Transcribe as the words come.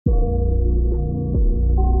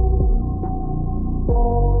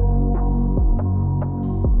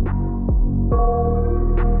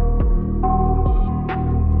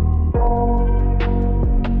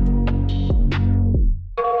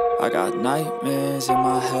nightmares in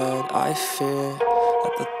my head, I fear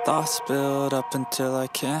that the thoughts build up until I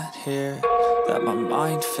can't hear, that my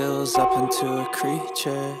mind fills up into a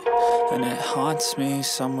creature, and it haunts me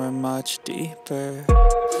somewhere much deeper.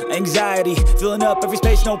 Anxiety, filling up every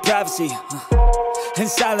space, no privacy. And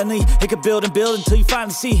silently, it could build and build until you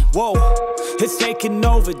finally see, whoa, it's taking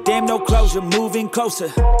over, damn no closure, moving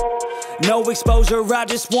closer. No exposure, I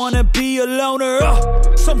just wanna be a loner.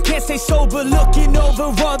 Some can't stay sober, looking over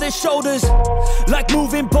all their shoulders, like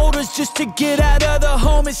moving boulders just to get out of the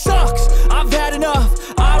home. It sucks, I've had enough,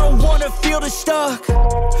 I don't wanna feel the stuck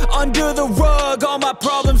under the rug, all my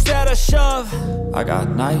problems that I shove. I got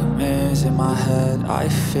nightmares in my head, I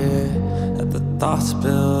fear that the thoughts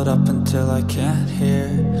build up until I can't hear,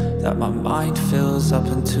 that my mind fills up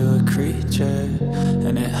into a creature,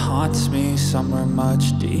 and it haunts me somewhere much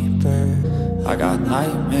deeper. I got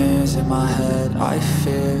nightmares in my head, I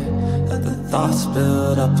fear that the thoughts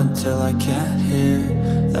build up until I can't hear,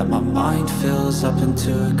 that my mind fills up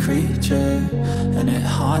into a creature, and it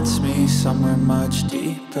haunts me somewhere much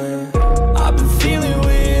deeper. I've been feeling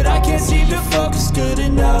weird, I can't seem to focus good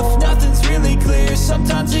enough, nothing's really clear,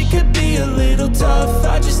 sometimes it could be a little tough.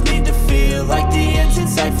 I just need to feel like the end's in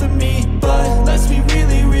sight for me, but let's be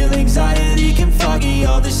really real, anxiety can foggy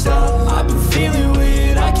all this stuff. I've been feeling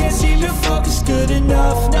weird, I can't seem to focus good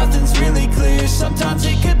enough, nothing's really clear, sometimes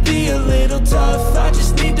it could be a little tough. I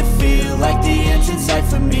just need to feel like the end's in sight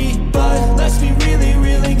for me, but let's be really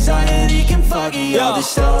real, anxiety can foggy all this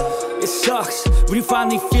stuff. It sucks when you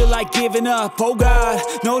finally feel like giving up. Oh God,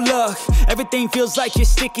 no luck, everything feels like you're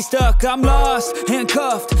sticky stuck. I'm lost,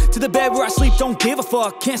 handcuffed to the bed where I sleep, don't give a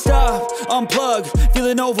fuck. Can't stop, unplug,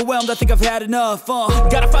 feeling overwhelmed, I think I've had enough.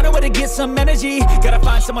 Gotta find a way to get some energy, gotta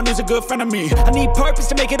find someone who's a good friend of me. I need purpose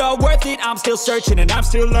to make it all worth it, I'm still searching and I'm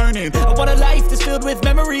still learning. I want a life that's filled with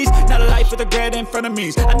memories, not a life with regret in front of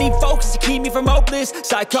me. I need focus to keep me from hopeless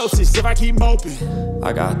psychosis if I keep moping.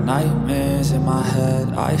 I got nightmares in my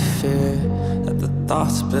head, I fear that the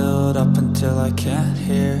thoughts build up until I can't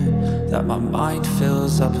hear, that my mind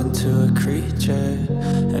fills up into a creature,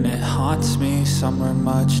 and it haunts me somewhere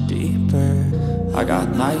much deeper. I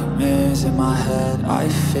got nightmares in my head, I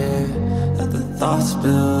fear that the thoughts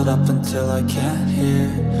build up until I can't hear,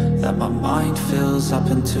 that my mind fills up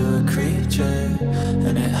into a creature,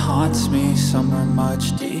 and it haunts me somewhere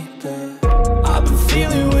much deeper. I've been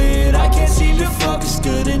feeling weird, I can't seem to focus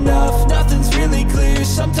good enough, nothing's really clear,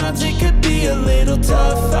 sometimes it could be a little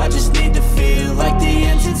tough. I just need to feel like the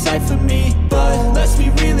end's in sight for me, but let's be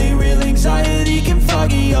really real, anxiety can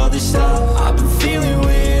foggy all this stuff. I've been feeling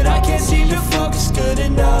weird, I can't seem to focus good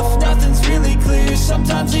enough, nothing's really clear,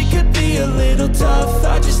 sometimes it could be a little tough.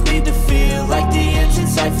 I just need to feel like the end's in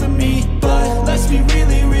sight for me, but let's be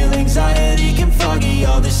really real, anxiety can foggy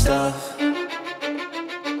all this stuff.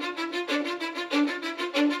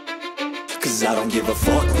 Cause I don't give a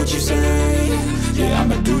fuck what you say, yeah,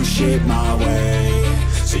 I'ma do shit my way.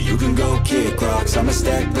 So you can go kick rocks, I'ma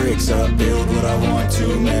stack bricks up, build what I want to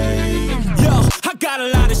make. Yo, I got a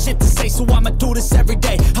lot of shit to say, so I'ma do this every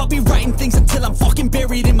day. I'll be writing things until I'm fucking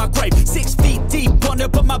buried in my grave. 6 feet deep under,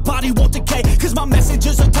 but my body won't decay, cause my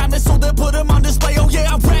messages are timeless, so they'll put them on display. Oh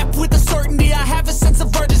yeah, I rap with a certainty, I have a sense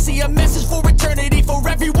of urgency, a message for eternity, for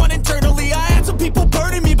everyone internally. I had some people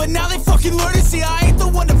burning me, but now they fucking learn to see I ain't the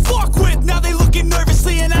one to fuck with. Now they looking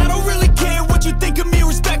nervously, and I don't really care what you think of me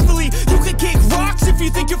respectfully. You can kick rocks if you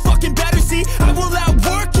think you're fucking better, see, I will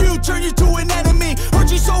outwork you, turn you to an enemy,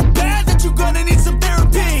 hurt you so bad that you're gonna need some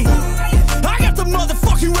therapy. I got the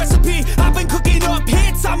motherfucking recipe, I've been cooking up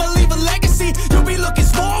hits, I'ma leave a legacy. You'll be looking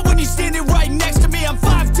small when you're standing right next to me. I'm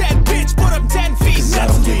 5'10", bitch, but I'm 10 feet. Cause I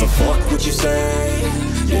don't give a fuck what you say,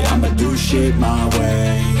 yeah, I'ma do shit my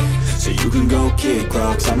way. So you can go kick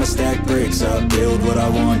rocks, I'ma stack bricks up, build what I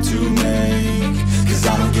want to make. Cause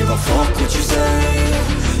I don't give a fuck what you say,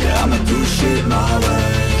 yeah, I'ma do shit my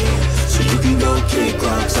way. So you can go kick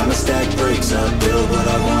rocks, I'ma stack bricks up, build what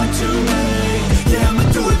I want to make. Yeah,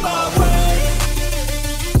 I'ma do it my way.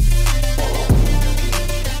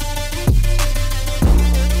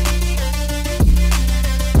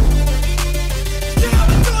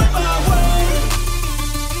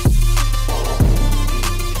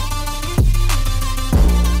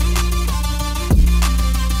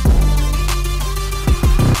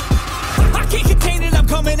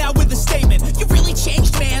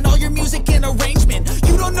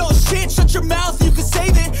 Shut your mouth, you can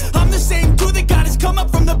save it. I'm the same dude that got his come up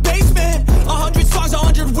from the basement.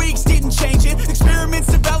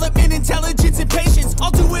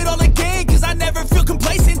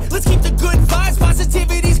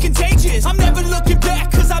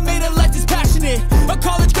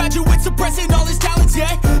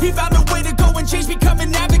 and change, become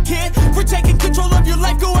an advocate for taking control of your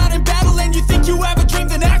life. Go out and battle, and you think you have a dream,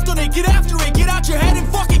 then act on it. Get after it, get out your head and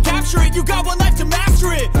fucking capture it. You got one life to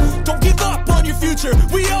master it. Don't give up on your future.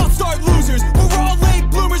 We all start losers. We're all late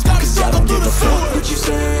bloomers. Gotta struggle through the sewer. What you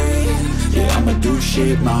say? Yeah, I'ma do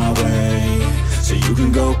shit my way, so you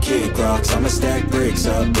can go kick rocks. I'ma stack bricks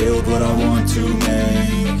up, build what I want to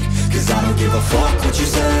make. Cause I don't give a fuck what you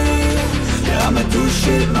say. Yeah, I'ma do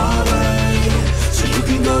shit my way, so you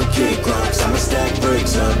can go kick rocks.